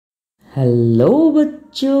Hello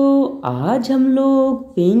बच्चों, आज हम लोग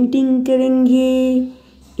पेंटिंग करेंगे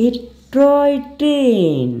एक टॉय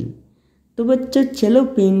ट्रेन। तो बच्चों चलो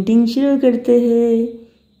पेंटिंग शुरू करते हैं।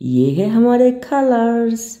 ये है हमारे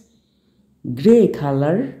colours, grey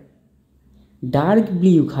colour, dark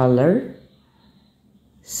blue colour,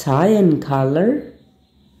 Sion colour,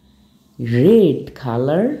 red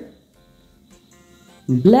colour,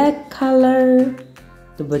 black colour.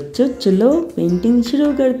 तो बच्चों चलो पेंटिंग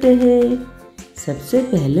शुरू करते हैं। सबसे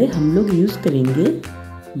पहले हम लोग यूज करेंगे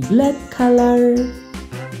ब्लैक कलर।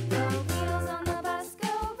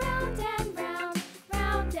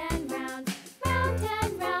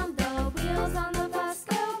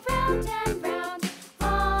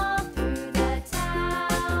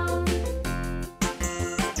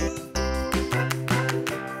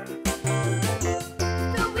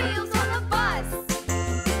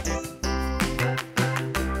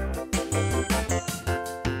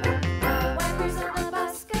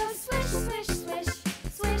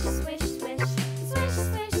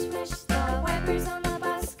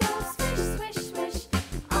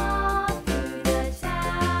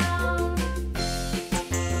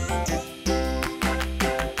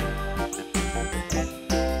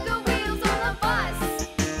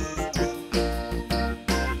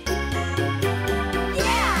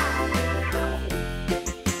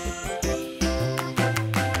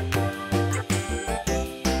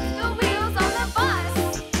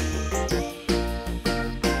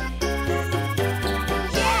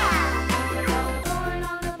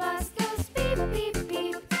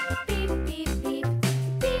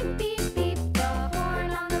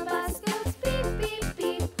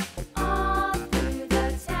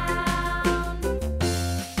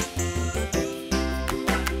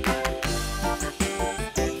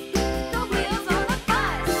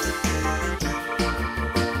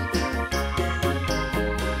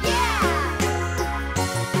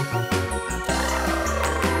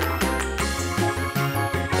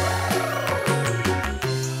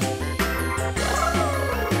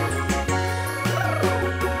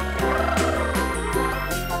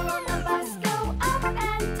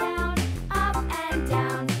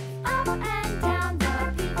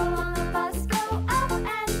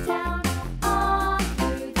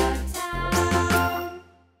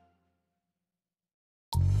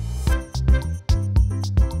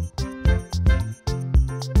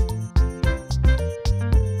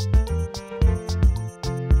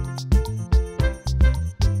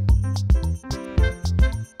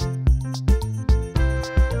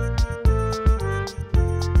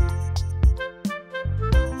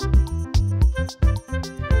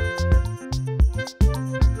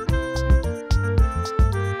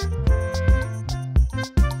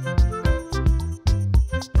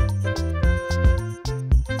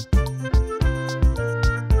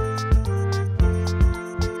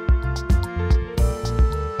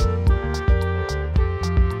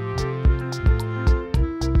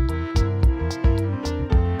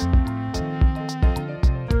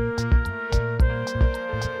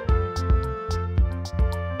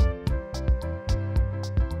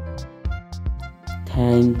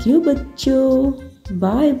 थैंक यू बच्चों,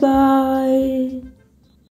 बाय बाय।